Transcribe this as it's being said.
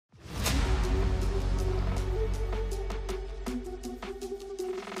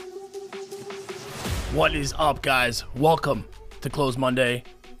What is up, guys? Welcome to Close Monday.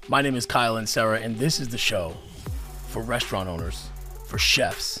 My name is Kyle and Sarah, and this is the show for restaurant owners, for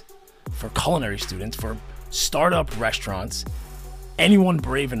chefs, for culinary students, for startup restaurants, anyone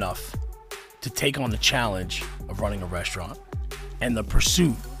brave enough to take on the challenge of running a restaurant and the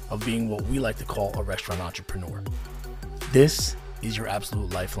pursuit of being what we like to call a restaurant entrepreneur. This is your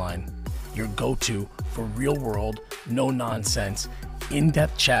absolute lifeline, your go-to for real-world, no-nonsense,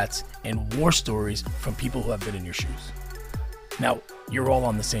 in-depth chats and war stories from people who have been in your shoes. Now, you're all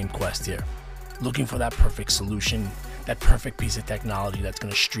on the same quest here, looking for that perfect solution, that perfect piece of technology that's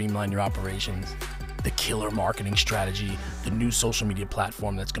going to streamline your operations, the killer marketing strategy, the new social media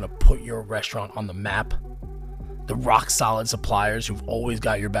platform that's going to put your restaurant on the map, the rock solid suppliers who've always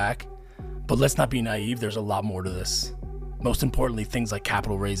got your back. But let's not be naive, there's a lot more to this. Most importantly, things like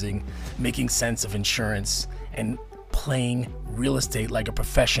capital raising, making sense of insurance, and playing real estate like a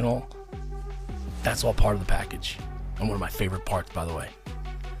professional. That's all part of the package, and one of my favorite parts, by the way.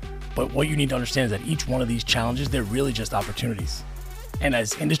 But what you need to understand is that each one of these challenges, they're really just opportunities. And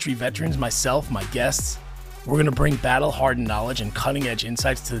as industry veterans, myself, my guests, we're gonna bring battle-hardened knowledge and cutting-edge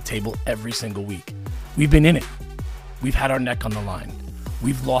insights to the table every single week. We've been in it. We've had our neck on the line.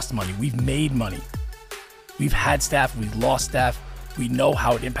 We've lost money. We've made money. We've had staff. We've lost staff. We know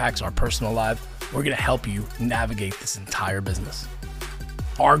how it impacts our personal life. We're gonna help you navigate this entire business.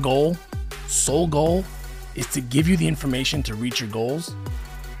 Our goal, sole goal, is to give you the information to reach your goals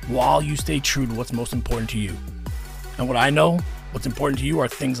while you stay true to what's most important to you. And what I know, what's important to you are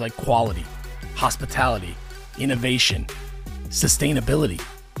things like quality, hospitality, innovation, sustainability,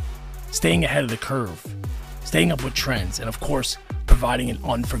 staying ahead of the curve, staying up with trends, and of course, providing an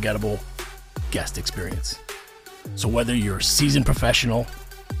unforgettable guest experience. So whether you're a seasoned professional,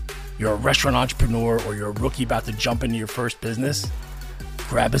 you're a restaurant entrepreneur, or you're a rookie about to jump into your first business,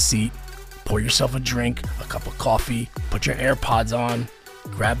 grab a seat, pour yourself a drink, a cup of coffee, put your AirPods on,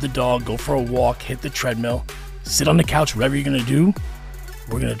 grab the dog, go for a walk, hit the treadmill, sit on the couch, whatever you're gonna do.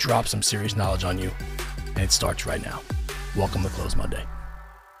 We're gonna drop some serious knowledge on you, and it starts right now. Welcome to Close Monday.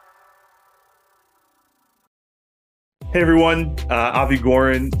 Hey everyone, Avi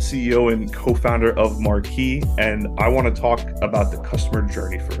Gorin, CEO and co-founder of Marquee, and I want to talk about the customer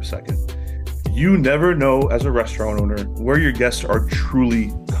journey for a second. You never know as a restaurant owner where your guests are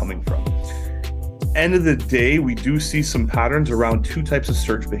truly coming from. End of the day, we do see some patterns around two types of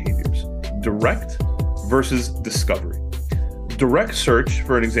search behaviors: direct versus discovery. Direct search,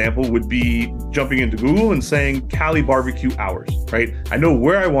 for an example, would be jumping into Google and saying Cali barbecue hours, right? I know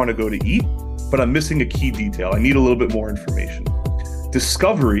where I want to go to eat, but I'm missing a key detail. I need a little bit more information.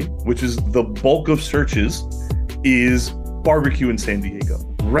 Discovery, which is the bulk of searches, is barbecue in San Diego,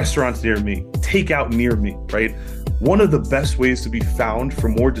 restaurants near me, takeout near me, right? One of the best ways to be found for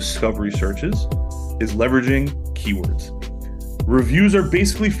more discovery searches is leveraging keywords. Reviews are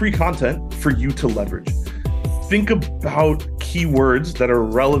basically free content for you to leverage. Think about keywords that are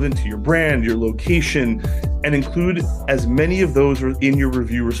relevant to your brand, your location, and include as many of those in your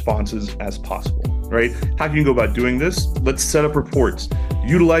review responses as possible, right? How can you go about doing this? Let's set up reports,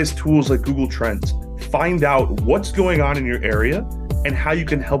 utilize tools like Google Trends, find out what's going on in your area and how you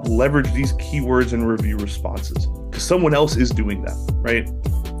can help leverage these keywords and review responses, because someone else is doing that, right?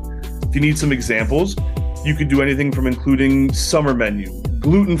 If you need some examples, you could do anything from including summer menu,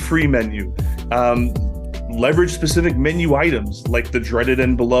 gluten-free menu, leverage specific menu items like the dreaded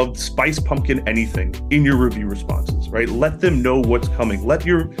and beloved spice pumpkin anything in your review responses, right? Let them know what's coming. Let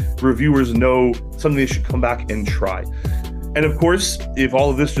your reviewers know something they should come back and try. And of course, if all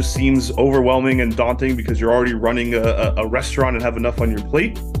of this just seems overwhelming and daunting because you're already running a restaurant and have enough on your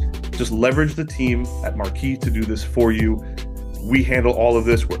plate, just leverage the team at Marquee to do this for you. We handle all of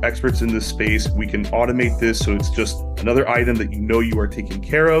this. We're experts in this space. We can automate this so it's just another item that you know you are taking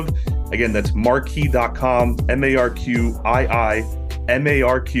care of. Again, that's marquee.com, marquii.com.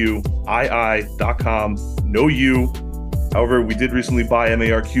 No you. However, we did recently buy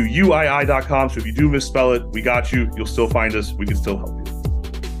marquii.com, so if you do misspell it, we got you. You'll still find us. We can still help you.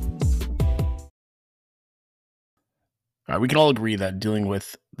 All right, we can all agree that dealing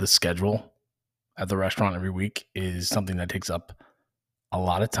with the schedule at the restaurant every week is something that takes up a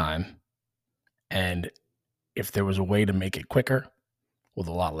lot of time. And if there was a way to make it quicker with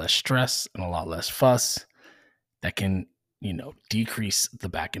a lot less stress and a lot less fuss, that can, decrease the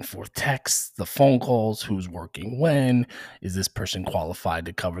back and forth texts, the phone calls, who's working when, is this person qualified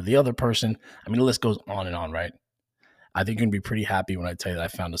to cover the other person? I mean, the list goes on and on, right? I think you're gonna be pretty happy when I tell you that I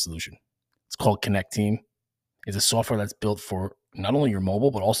found a solution. It's called Connect Team. It's a software that's built for not only your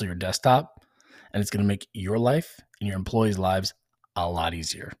mobile, but also your desktop. And it's going to make your life and your employees' lives a lot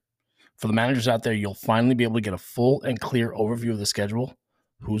easier. For the managers out there, you'll finally be able to get a full and clear overview of the schedule,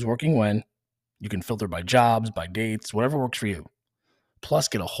 who's working when. You can filter by jobs, by dates, whatever works for you. Plus,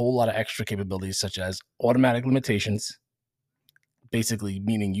 get a whole lot of extra capabilities such as automatic limitations, basically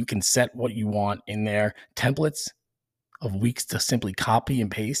meaning you can set what you want in there, templates of weeks to simply copy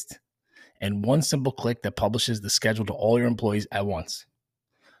and paste, and one simple click that publishes the schedule to all your employees at once.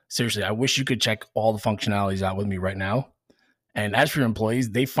 Seriously, I wish you could check all the functionalities out with me right now. And as for your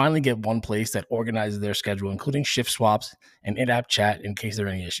employees, they finally get one place that organizes their schedule, including shift swaps and in-app chat in case there are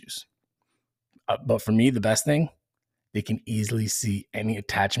any issues. But for me, the best thing, they can easily see any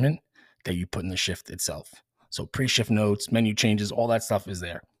attachment that you put in the shift itself. So pre-shift notes, menu changes, all that stuff is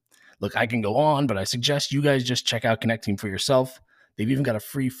there. Look, I can go on, but I suggest you guys just check out Connect Team for yourself. They've even got a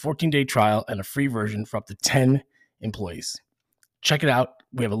free 14-day trial and a free version for up to 10 employees. Check it out.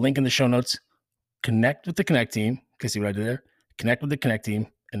 We have a link in the show notes. Connect with the Connect Team. Okay, see what I did there? Connect with the Connect Team,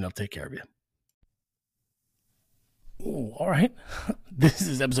 and they'll take care of you. Ooh, all right. This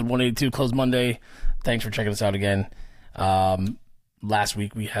is episode 182, Close Monday. Thanks for checking us out again. Last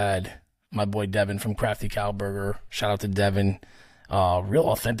week we had my boy Devin from Crafty Cow Burger. Shout out to Devin. Real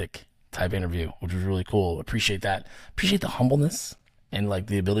authentic type interview, which was really cool. Appreciate that. Appreciate the humbleness and like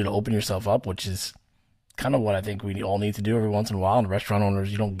the ability to open yourself up, which is kind of what I think we all need to do every once in a while. And restaurant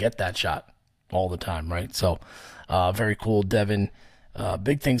owners, you don't get that shot all the time, right? So very cool, Devin.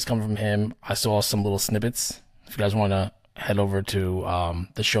 Big things come from him. I saw some little snippets. If you guys want to head over to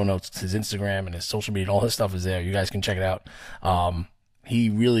the show notes, his Instagram and his social media, and all his stuff is there. You guys can check it out. He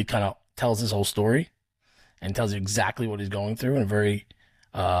really kind of tells his whole story and tells you exactly what he's going through in a very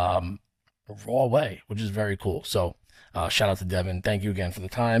raw way, which is very cool. So shout out to Devin. Thank you again for the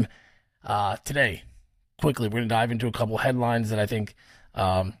time. Today, quickly, we're going to dive into a couple headlines that I think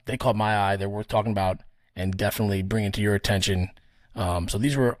they caught my eye. They're worth talking about and definitely bring it to your attention. So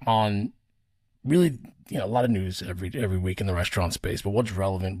these were on really, a lot of news every week in the restaurant space, but what's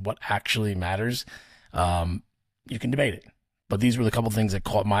relevant, what actually matters, you can debate it. But these were the couple things that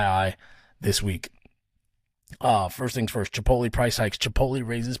caught my eye this week. First things first, Chipotle price hikes. Chipotle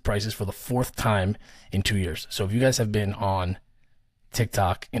raises prices for the 4th time in 2 years. So if you guys have been on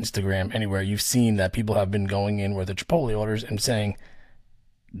TikTok, Instagram, anywhere, you've seen that people have been going in with the Chipotle orders and saying,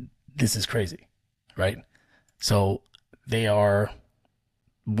 this is crazy, right? So they are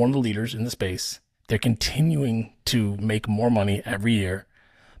one of the leaders in the space. They're continuing to make more money every year,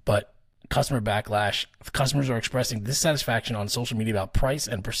 but customer backlash, customers are expressing dissatisfaction on social media about price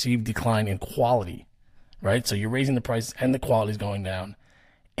and perceived decline in quality, right? So you're raising the price and the quality is going down,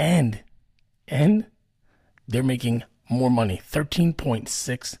 and they're making more money,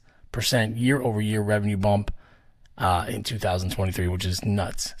 13.6% year over year revenue bump in 2023, which is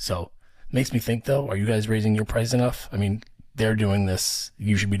nuts. So makes me think though, are you guys raising your price enough? I mean, they're doing this,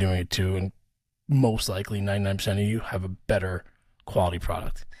 you should be doing it too, and most likely 99% of you have a better quality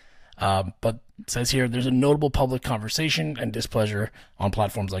product. But it says here, there's a notable public conversation and displeasure on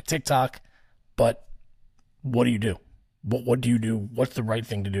platforms like TikTok, but what do you do? What do you do? What's the right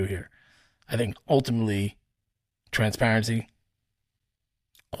thing to do here? I think ultimately transparency,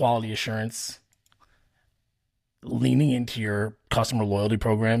 quality assurance, leaning into your customer loyalty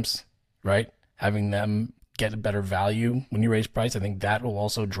programs, right? Having them get a better value when you raise price. I think that will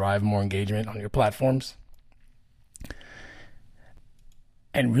also drive more engagement on your platforms.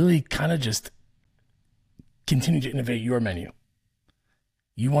 And really kind of just continue to innovate your menu.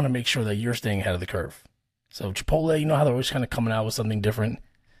 You want to make sure that you're staying ahead of the curve. So Chipotle, you know how they're always kind of coming out with something different.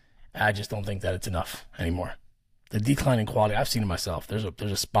 I just don't think that it's enough anymore. The decline in quality, I've seen it myself. There's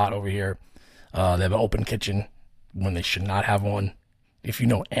a spot over here. They have an open kitchen when they should not have one. If you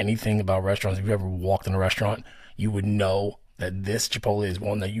know anything about restaurants, if you've ever walked in a restaurant, you would know that this Chipotle is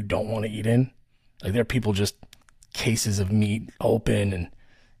one that you don't want to eat in. Like there are people just cases of meat open and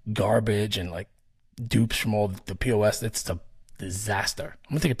garbage and like dupes from all the POS. It's a disaster.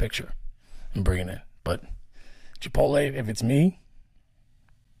 I'm gonna take a picture and bring it in. But Chipotle, if it's me,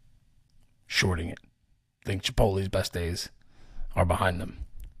 shorting it. I think Chipotle's best days are behind them.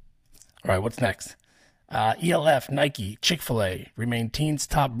 All right, what's next? ELF, Nike, Chick-fil-A remain teens'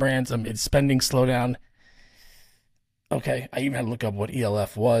 top brands amid spending slowdown. Okay, I even had to look up what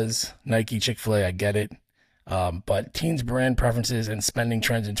ELF was. Nike, Chick-fil-A, I get it. But teens' brand preferences and spending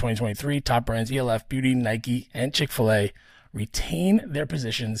trends in 2023, top brands ELF, Beauty, Nike, and Chick-fil-A retain their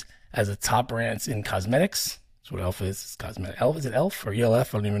positions as the top brands in cosmetics. That's what ELF is. It's cosmetic. ELF, is it ELF or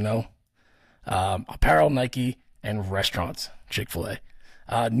ELF? I don't even know. Apparel, Nike, and restaurants,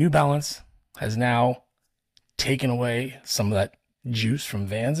 Chick-fil-A. New Balance has now taken away some of that juice from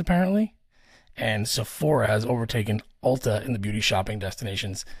Vans, apparently, and Sephora has overtaken Ulta in the beauty shopping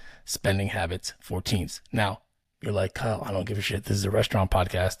destinations spending habits for teens. Now, you're like, Kyle, I don't give a shit. This is a restaurant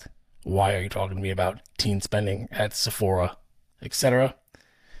podcast. Why are you talking to me about teen spending at Sephora, etc.?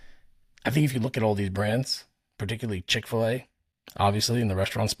 I think if you look at all these brands, particularly Chick-fil-A, obviously in the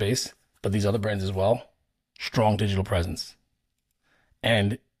restaurant space, but these other brands as well, strong digital presence.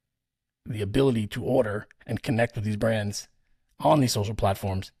 And the ability to order and connect with these brands on these social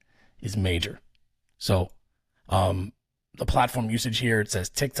platforms is major. So the platform usage here, it says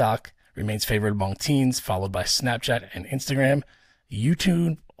TikTok remains favored among teens, followed by Snapchat and Instagram.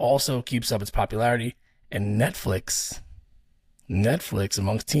 YouTube also keeps up its popularity, and Netflix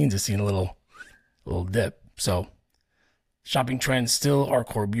amongst teens is seeing a little dip. So shopping trends still are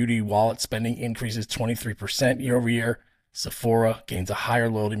core beauty. Wallet spending increases 23% year over year. Sephora gains a higher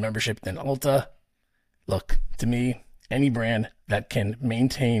loyalty membership than Ulta. Look, to me, any brand that can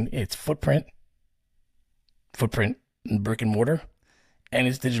maintain its footprint in brick and mortar and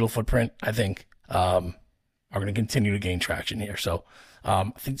its digital footprint, I think, are going to continue to gain traction here. So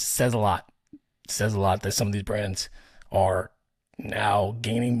I think it says a lot. It says a lot that some of these brands are now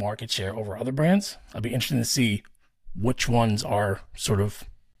gaining market share over other brands. I'll be interested to see which ones are sort of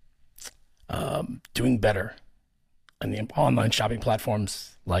doing better on the online shopping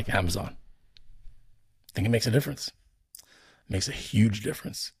platforms like Amazon. I think it makes a difference. It makes a huge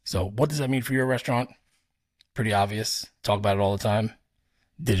difference. So what does that mean for your restaurant? Pretty obvious. Talk about it all the time.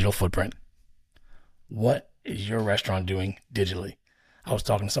 Digital footprint. What is your restaurant doing digitally? I was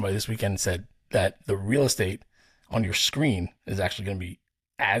talking to somebody this weekend and said that the real estate on your screen is actually going to be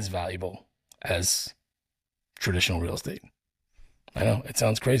as valuable as traditional real estate. I know it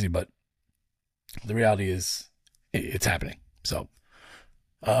sounds crazy, but the reality is it's happening. So,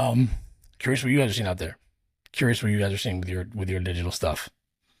 curious what you guys are seeing out there. Curious what you guys are seeing with your digital stuff.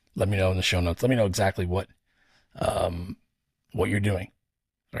 Let me know in the show notes. Let me know exactly what you're doing.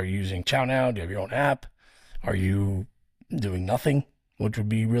 Are you using Chow Now? Do you have your own app? Are you doing nothing, which would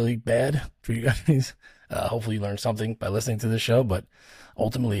be really bad for you guys? Hopefully you learned something by listening to this show, but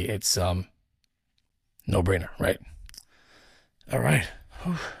ultimately it's no brainer, right? All right.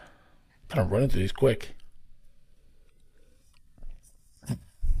 Whew. Kind of running through these quick.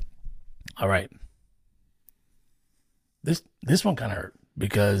 All right. This one kind of hurt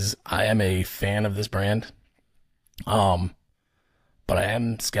because I am a fan of this brand. But I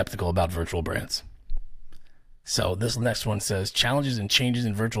am skeptical about virtual brands. So this next one says, challenges and changes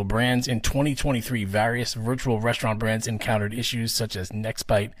in virtual brands. In 2023, various virtual restaurant brands encountered issues such as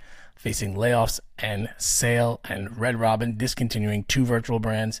Nextbite facing layoffs and Sale and Red Robin discontinuing 2 virtual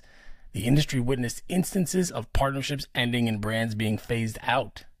brands. The industry witnessed instances of partnerships ending and brands being phased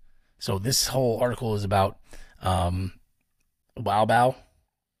out. So this whole article is about Wow Bao.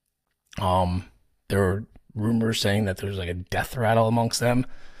 There were rumors saying that there's like a death rattle amongst them.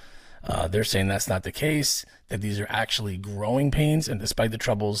 They're saying that's not the case, that these are actually growing pains. And despite the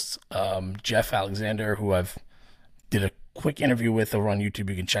troubles, Jeff Alexander, who I've did a quick interview with over on YouTube,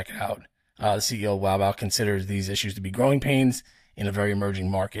 you can check it out. The CEO of Wow Bao considers these issues to be growing pains in a very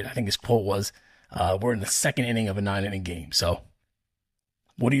emerging market. I think his quote was, we're in the second inning of a 9-inning game. So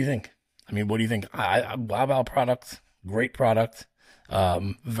what do you think? I mean, what do you think? Wow Bao product, great product,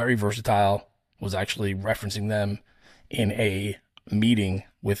 very versatile. Was actually referencing them in a meeting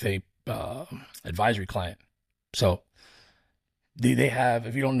with a advisory client. So they have,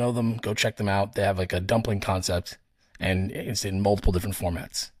 if you don't know them, go check them out. They have like a dumpling concept, and it's in multiple different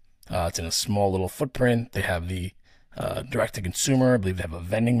formats. It's in a small little footprint. They have the direct to consumer. I believe they have a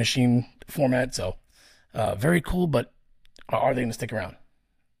vending machine format. So very cool, but are they going to stick around?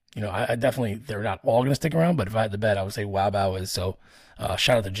 You know, I definitely, they're not all going to stick around, but if I had to bet, I would say Wow Bao is. So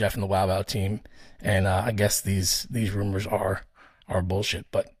shout out to Jeff and the Wow Bao team. And I guess these rumors are bullshit,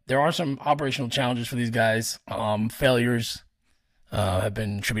 but there are some operational challenges for these guys. Failures have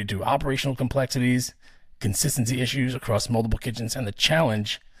been attributed to operational complexities, consistency issues across multiple kitchens, and the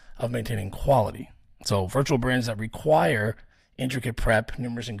challenge of maintaining quality. So virtual brands that require intricate prep,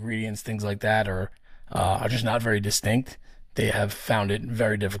 numerous ingredients, things like that, are just not very distinct. They have found it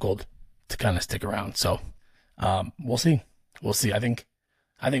very difficult to kind of stick around. So we'll see. We'll see. I think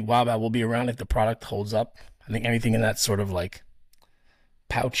Wow Bao will be around if the product holds up. I think anything in that sort of like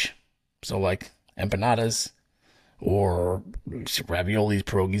pouch, so like empanadas or raviolis,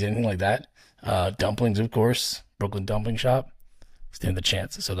 pierogies, anything like that. Dumplings, of course, Brooklyn Dumpling Shop, stand the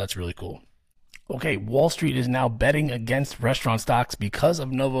chance. So that's really cool. Okay, Wall Street is now betting against restaurant stocks because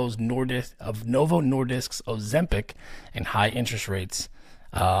of Novo Nordisk's Ozempic and high interest rates.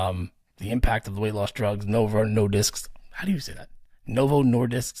 The impact of the weight loss drugs, Novo Nordisk's, how do you say that? Novo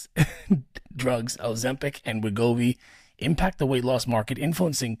Nordisk's drugs, Ozempic and Wegovy, impact the weight loss market,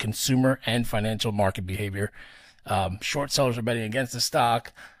 influencing consumer and financial market behavior. Short sellers are betting against the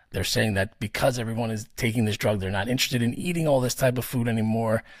stock. They're saying that because everyone is taking this drug, they're not interested in eating all this type of food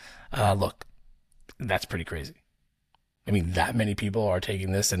anymore. Look, that's pretty crazy. I mean, that many people are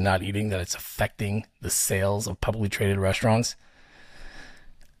taking this and not eating, that it's affecting the sales of publicly traded restaurants.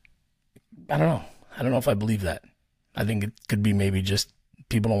 I don't know. I don't know if I believe that. I think it could be maybe just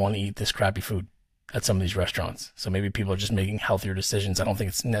people don't want to eat this crappy food at some of these restaurants. So maybe people are just making healthier decisions. I don't think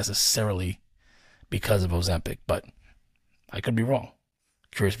it's necessarily because of Ozempic, but I could be wrong.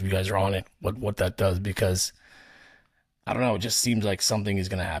 Curious if you guys are on it, what that does, because I don't know, it just seems like something is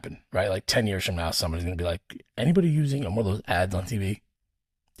going to happen, right? Like 10 years from now, somebody's going to be like, anybody using one of those ads on TV?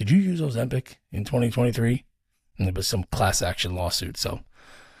 Did you use Ozempic in 2023? And there was some class action lawsuit. So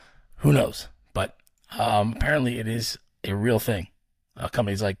who knows? But apparently it is a real thing.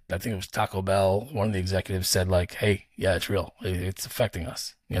 Companies like, I think it was Taco Bell, one of the executives said like, hey, yeah, it's real. It's affecting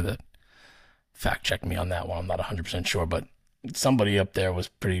us. Fact check me on that one. I'm not 100% sure, but somebody up there was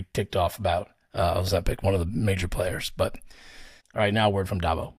pretty ticked off about Ozempic, one of the major players. But all right, now a word from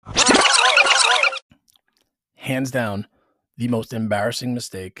Davo. Hands down, the most embarrassing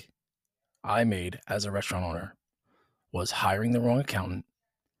mistake I made as a restaurant owner was hiring the wrong accountant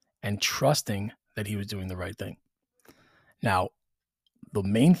and trusting that he was doing the right thing. Now, the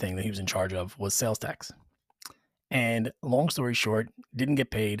main thing that he was in charge of was sales tax. And long story short, didn't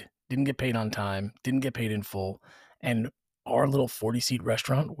get paid on time, didn't get paid in full. And our little 40-seat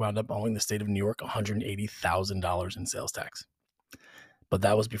restaurant wound up owing the state of New York $180,000 in sales tax. But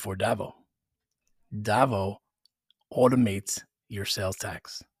that was before Davo. Davo automates your sales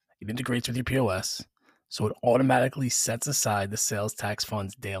tax. It integrates with your POS, so it automatically sets aside the sales tax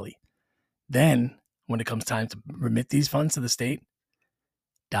funds daily. Then, when it comes time to remit these funds to the state,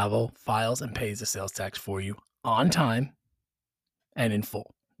 Davo files and pays the sales tax for you on time and in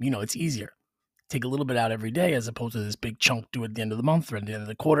full. It's easier. Take a little bit out every day as opposed to this big chunk due at the end of the month or at the end of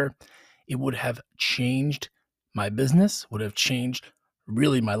the quarter. It would have changed my business, would have changed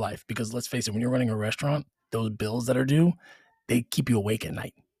really my life. Because let's face it, when you're running a restaurant, those bills that are due, they keep you awake at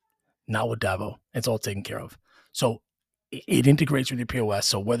night. Not with Davo. It's all taken care of. So it integrates with your POS.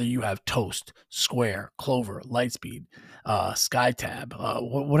 So whether you have Toast, Square, Clover, Lightspeed, SkyTab,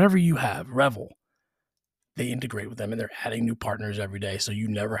 whatever you have, Revel, they integrate with them and they're adding new partners every day. So you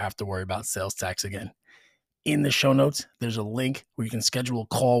never have to worry about sales tax again. In the show notes, there's a link where you can schedule a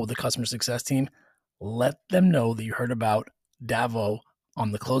call with the customer success team. Let them know that you heard about Davo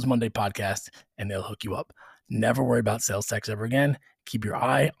on the Close Monday podcast and they'll hook you up. Never worry about sales tax ever again. Keep your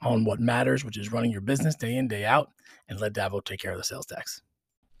eye on what matters, which is running your business day in, day out, and let Davo take care of the sales tax.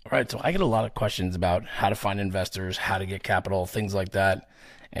 All right, so I get a lot of questions about how to find investors, how to get capital, things like that.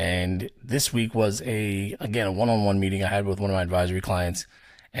 And this week was a one-on-one meeting I had with one of my advisory clients,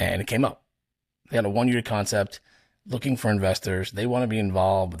 and it came up. They had a one-unit concept, looking for investors. They want to be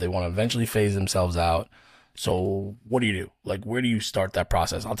involved. They want to eventually phase themselves out. So what do you do? Like, where do you start that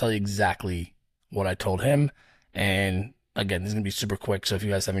process? I'll tell you exactly what I told him. And again, this is going to be super quick. So if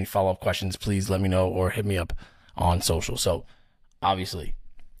you guys have any follow-up questions, please let me know or hit me up on social. So obviously,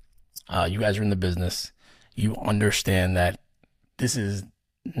 you guys are in the business. You understand that this is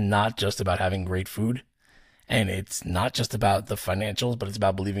not just about having great food, and it's not just about the financials, but it's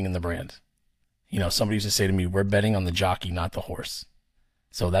about believing in the brand. Somebody used to say to me, we're betting on the jockey, not the horse.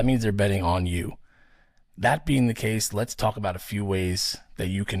 So that means they're betting on you. That being the case, let's talk about a few ways that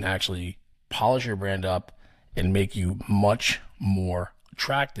you can actually polish your brand up and make you much more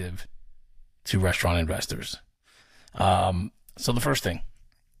attractive to restaurant investors. So the first thing,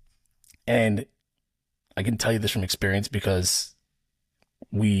 and I can tell you this from experience because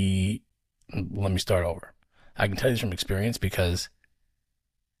let me start over. I can tell you this from experience because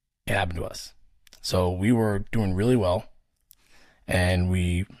it happened to us. So we were doing really well and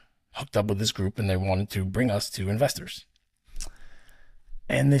we hooked up with this group and they wanted to bring us to investors.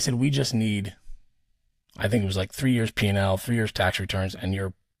 And they said, we just need, I think it was like 3 years P&L, 3 years tax returns,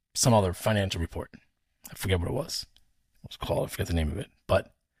 and some other financial report. I forget what it was. It was called, I forget the name of it.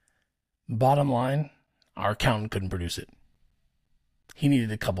 But bottom line, our accountant couldn't produce it. He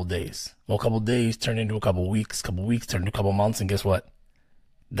needed a couple days. Well, a couple days turned into a couple weeks turned into a couple months, and guess what?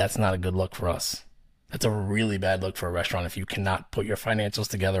 That's not a good look for us. That's a really bad look for a restaurant if you cannot put your financials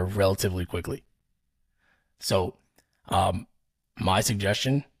together relatively quickly. So, my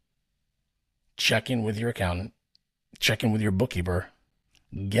suggestion, check in with your accountant, check in with your bookkeeper,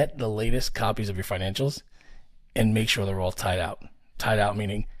 get the latest copies of your financials, and make sure they're all tied out. Tied out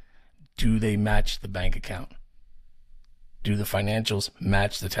meaning, do they match the bank account? Do the financials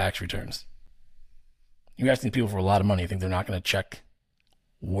match the tax returns? You're asking people for a lot of money. You think they're not going to check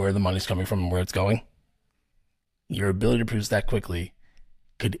where the money's coming from and where it's going? Your ability to produce that quickly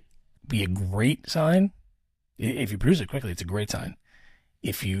could be a great sign. If you produce it quickly, it's a great sign.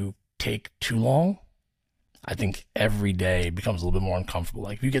 If you take too long, I think every day becomes a little bit more uncomfortable.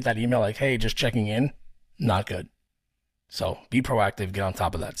 Like if you get that email like, hey, just checking in, not good. So be proactive, get on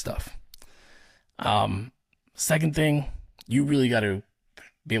top of that stuff. Second thing, you really got to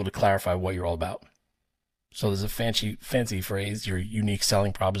be able to clarify what you're all about. So there's a fancy phrase, your unique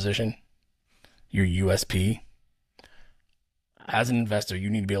selling proposition, your USP. As an investor, you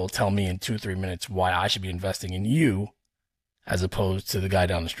need to be able to tell me in 2 or 3 minutes why I should be investing in you as opposed to the guy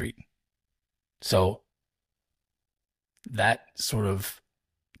down the street. So that sort of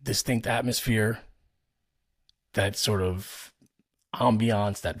distinct atmosphere, that sort of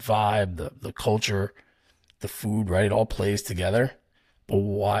ambiance, that vibe, the culture, the food, right? It all plays together. But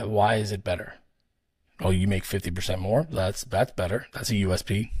why is it better? Oh, you make 50% more? That's better. That's a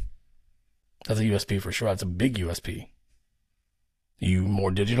USP. That's a USP for sure. That's a big USP. You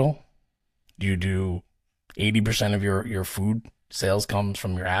more digital? You do 80% of your food sales comes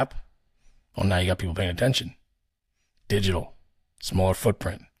from your app? Well, now you got people paying attention. Digital, smaller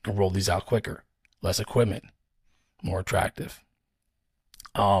footprint, can roll these out quicker, less equipment, more attractive.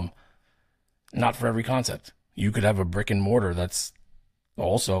 Not for every concept. You could have a brick and mortar that's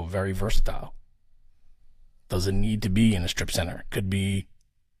also very versatile. Doesn't need to be in a strip center. Could be,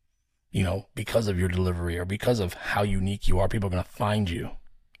 because of your delivery or because of how unique you are, people are going to find you.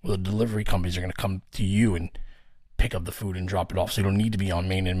 Well, the delivery companies are going to come to you and pick up the food and drop it off. So you don't need to be on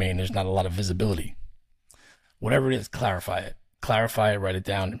Main and Main. There's not a lot of visibility. Whatever it is, clarify it. Clarify it, write it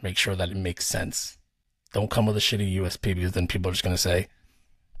down, and make sure that it makes sense. Don't come with a shitty USP because then people are just going to say,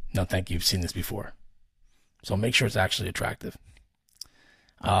 no, thank you, you've seen this before. So make sure it's actually attractive.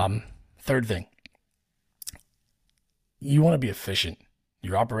 Third thing, you want to be efficient.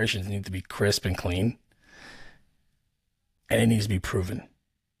 Your operations need to be crisp and clean, and it needs to be proven.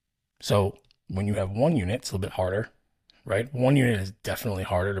 So when you have one unit, it's a little bit harder, right? One unit is definitely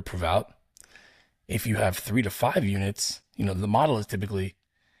harder to prove out. If you have 3 to 5 units, the model is typically,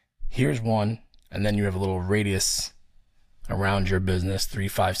 here's one, and then you have a little radius around your business, 3,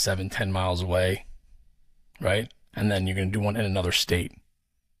 5, 7, 10 miles away, right? And then you're going to do one in another state.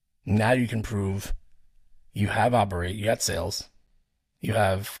 Now you can prove you got sales, you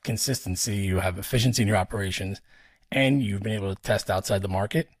have consistency, you have efficiency in your operations, and you've been able to test outside the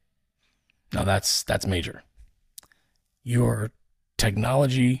market. Now that's major. Your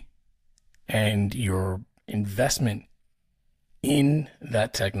technology and your investment in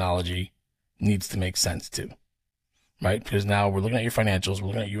that technology needs to make sense too, right? Because now we're looking at your financials, we're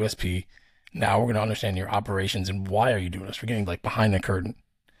looking at USP. Now we're going to understand your operations and why are you doing this? We're getting like behind the curtain.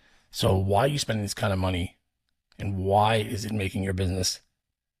 So why are you spending this kind of money, and why is it making your business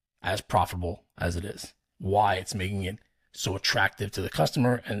as profitable as it is? Why it's making it so attractive to the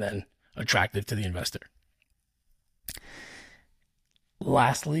customer and then attractive to the investor.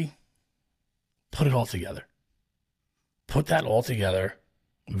 Lastly, put it all together. Put that all together.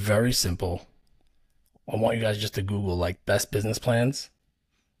 Very simple. I want you guys just to Google like best business plans.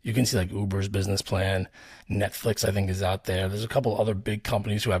 You can see like Uber's business plan. Netflix, I think, is out there. There's a couple other big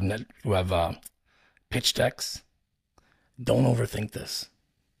companies who have pitch decks. Don't overthink this.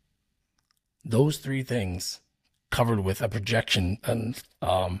 Those 3 things covered with a projection and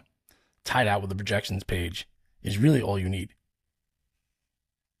tied out with a projections page is really all you need.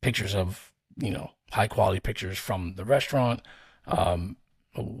 Pictures of, high quality pictures from the restaurant,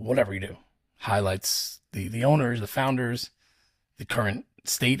 whatever you do. Highlights the owners, the founders, the current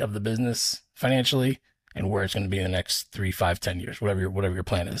state of the business financially, and where it's going to be in the next 3, 5, 10 years, whatever your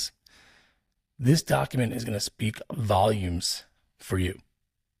plan is. This document is going to speak volumes for you.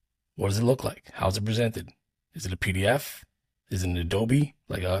 What does it look like? How is it presented? Is it a PDF? Is it an Adobe,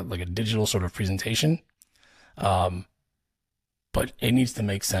 like a digital sort of presentation? But it needs to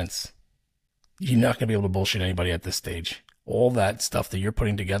make sense. You're not going to be able to bullshit anybody at this stage. All that stuff that you're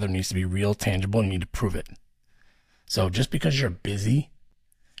putting together needs to be real, tangible, and you need to prove it. So just because you're busy,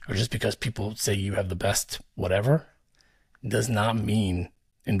 or just because people say you have the best whatever, does not mean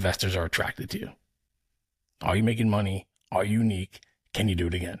investors are attracted to you. Are you making money? Are you unique? Can you do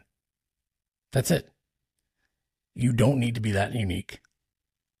it again? That's it. You don't need to be that unique.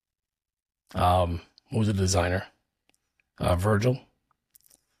 What was the designer? Virgil,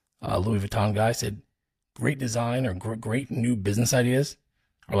 Louis Vuitton guy, said great design or great new business ideas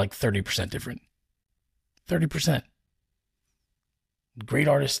are like 30% different. 30%. Great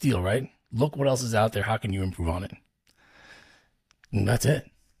artists steal, right? Look what else is out there. How can you improve on it? And that's it.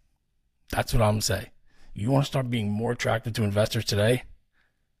 That's what I'm saying. You want to start being more attractive to investors today?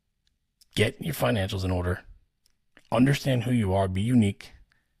 Get your financials in order. Understand who you are. Be unique.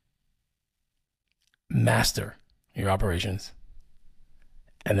 Master your operations.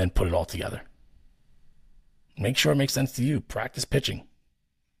 And then put it all together. Make sure it makes sense to you. Practice pitching.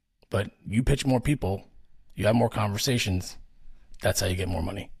 But you pitch more people, you have more conversations. That's how you get more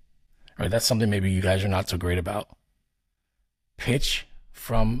money. Right? That's something maybe you guys are not so great about. Pitch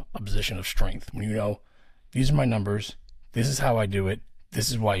from a position of strength. When you know, these are my numbers, this is how I do it, this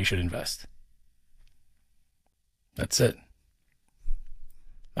is why you should invest. That's it.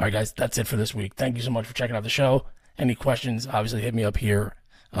 All right, guys, that's it for this week. Thank you so much for checking out the show. Any questions, obviously hit me up here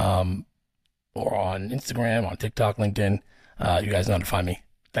or on Instagram, on TikTok, LinkedIn. You guys know how to find me.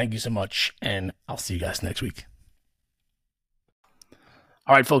 Thank you so much, and I'll see you guys next week.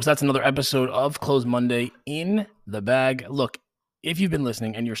 All right, folks, that's another episode of Close Monday in the bag. Look, if you've been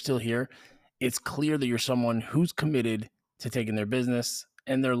listening and you're still here, it's clear that you're someone who's committed to taking their business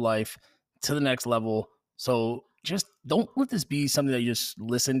and their life to the next level. So just don't let this be something that you just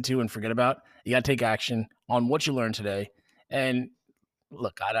listen to and forget about. You got to take action on what you learned today. And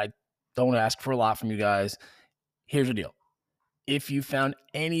look, I don't ask for a lot from you guys. Here's the deal. If you found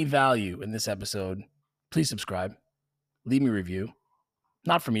any value in this episode, please subscribe. Leave me a review.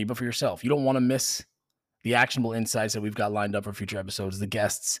 Not for me, but for yourself. You don't want to miss the actionable insights that we've got lined up for future episodes, the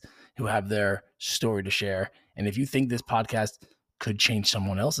guests who have their story to share. And if you think this podcast could change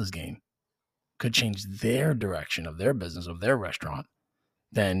someone else's game, could change their direction of their business, of their restaurant,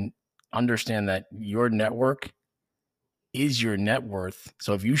 then understand that your network is your net worth.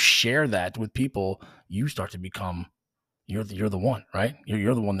 So if you share that with people, you start to become, you're the one, right?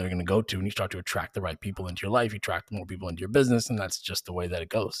 You're the one they're going to go to, and you start to attract the right people into your life. You attract more people into your business, and that's just the way that it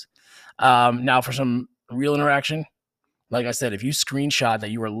goes. Now for some real interaction, like I said, if you screenshot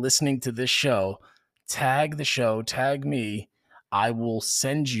that you are listening to this show, tag the show, tag me, I will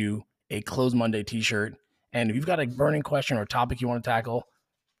send you a Close Monday t-shirt. And if you've got a burning question or a topic you want to tackle,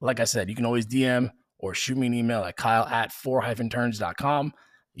 like I said, you can always DM or shoot me an email at kyle@4-turns.com.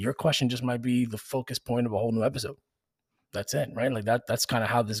 Your question just might be the focus point of a whole new episode. That's it, right? Like that's kind of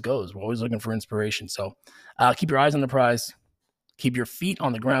how this goes. We're always looking for inspiration. So keep your eyes on the prize, keep your feet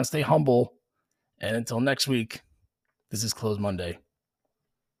on the ground, stay humble. And until next week, this is Close Monday,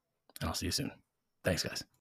 and I'll see you soon. Thanks, guys.